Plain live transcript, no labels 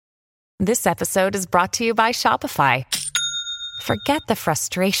This episode is brought to you by Shopify. Forget the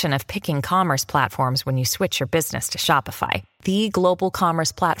frustration of picking commerce platforms when you switch your business to Shopify, the global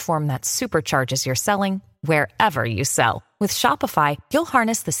commerce platform that supercharges your selling wherever you sell. With Shopify, you'll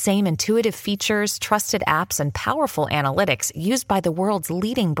harness the same intuitive features, trusted apps, and powerful analytics used by the world's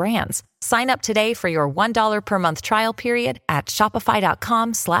leading brands. Sign up today for your $1 per month trial period at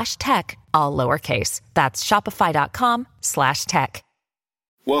shopify.com/tech, all lowercase. That's shopify.com/tech.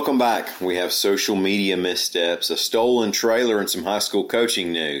 Welcome back. We have social media missteps, a stolen trailer, and some high school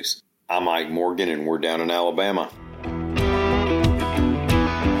coaching news. I'm Mike Morgan, and we're down in Alabama.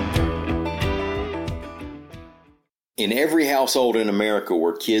 In every household in America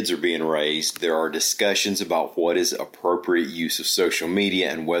where kids are being raised, there are discussions about what is appropriate use of social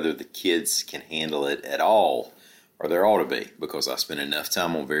media and whether the kids can handle it at all, or there ought to be, because I spent enough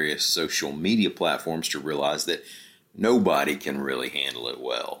time on various social media platforms to realize that nobody can really handle it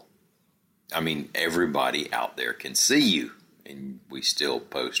well. I mean, everybody out there can see you, and we still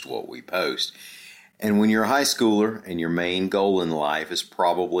post what we post. And when you're a high schooler and your main goal in life is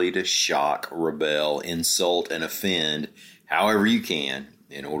probably to shock, rebel, insult, and offend however you can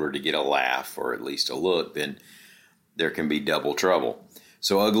in order to get a laugh or at least a look, then there can be double trouble.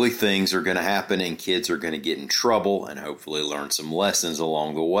 So ugly things are going to happen, and kids are going to get in trouble and hopefully learn some lessons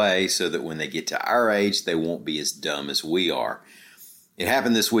along the way so that when they get to our age, they won't be as dumb as we are. It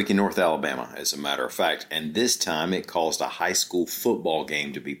happened this week in North Alabama, as a matter of fact, and this time it caused a high school football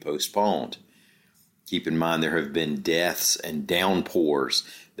game to be postponed. Keep in mind there have been deaths and downpours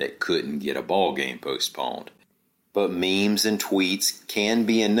that couldn't get a ball game postponed. But memes and tweets can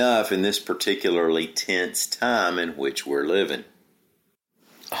be enough in this particularly tense time in which we're living.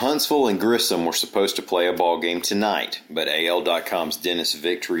 Huntsville and Grissom were supposed to play a ball game tonight, but AL.com's Dennis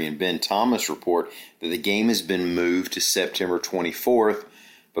Victory and Ben Thomas report that the game has been moved to September 24th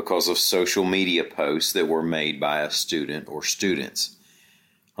because of social media posts that were made by a student or students.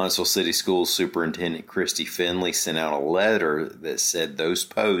 Huntsville City Schools Superintendent Christy Finley sent out a letter that said those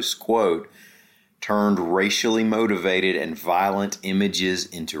posts, quote, turned racially motivated and violent images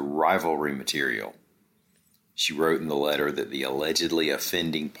into rivalry material. She wrote in the letter that the allegedly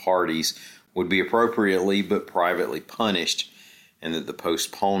offending parties would be appropriately but privately punished, and that the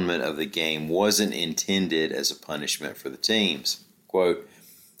postponement of the game wasn't intended as a punishment for the teams. Quote,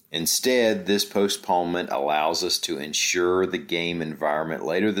 instead, this postponement allows us to ensure the game environment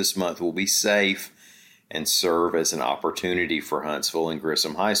later this month will be safe and serve as an opportunity for Huntsville and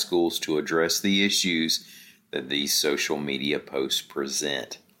Grissom High Schools to address the issues that these social media posts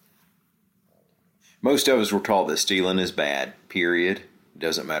present. Most of us were taught that stealing is bad, period. It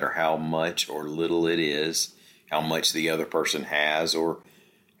doesn't matter how much or little it is, how much the other person has, or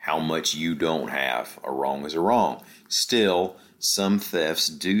how much you don't have. A wrong is a wrong. Still, some thefts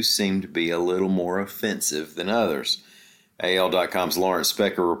do seem to be a little more offensive than others. AL.com's Lawrence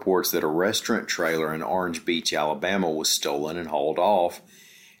Specker reports that a restaurant trailer in Orange Beach, Alabama was stolen and hauled off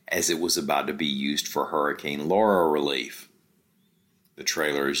as it was about to be used for Hurricane Laura relief. The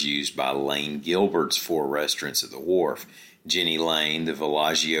trailer is used by Lane Gilbert's 4 restaurants at the wharf: Jenny Lane, the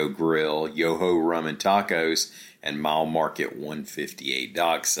Villaggio Grill, Yoho Rum and Tacos, and Mile Market 158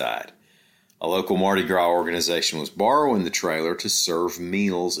 Dockside. A local Mardi Gras organization was borrowing the trailer to serve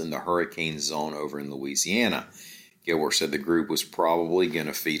meals in the hurricane zone over in Louisiana. Gilbert said the group was probably going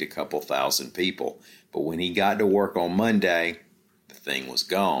to feed a couple thousand people, but when he got to work on Monday, the thing was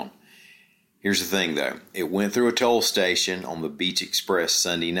gone. Here's the thing, though. It went through a toll station on the Beach Express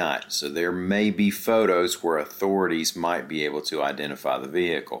Sunday night, so there may be photos where authorities might be able to identify the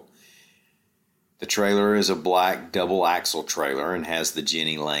vehicle. The trailer is a black double-axle trailer and has the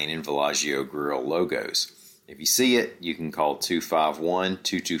Jenny Lane and Villaggio Grill logos. If you see it, you can call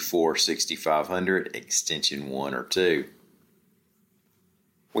 251-224-6500, extension 1 or 2.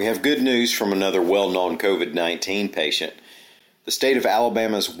 We have good news from another well-known COVID-19 patient. The state of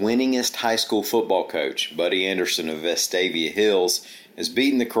Alabama's winningest high school football coach, Buddy Anderson of Vestavia Hills, has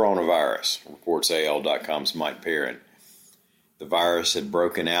beaten the coronavirus, reports AL.com's Mike Perrin. The virus had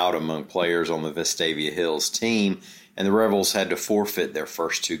broken out among players on the Vestavia Hills team, and the Rebels had to forfeit their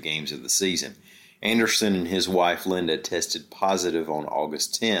first 2 games of the season. Anderson and his wife Linda tested positive on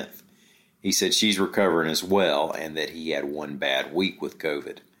August 10th. He said she's recovering as well and that he had one bad week with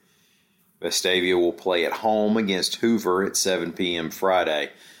COVID. Vestavia will play at home against Hoover at 7 p.m.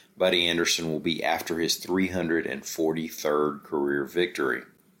 Friday. Buddy Anderson will be after his 343rd career victory.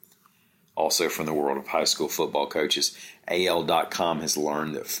 Also from the world of high school football coaches, AL.com has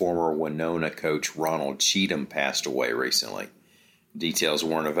learned that former Winona coach Ronald Cheatham passed away recently. Details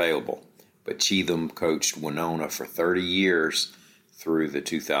weren't available, but Cheatham coached Winona for 30 years, through the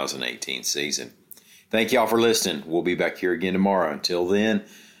 2018 season. Thank y'all for listening. We'll be back here again tomorrow. Until then,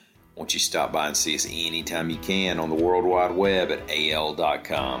 won't you stop by and see us anytime you can on the World Wide Web at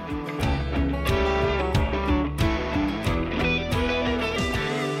al.com.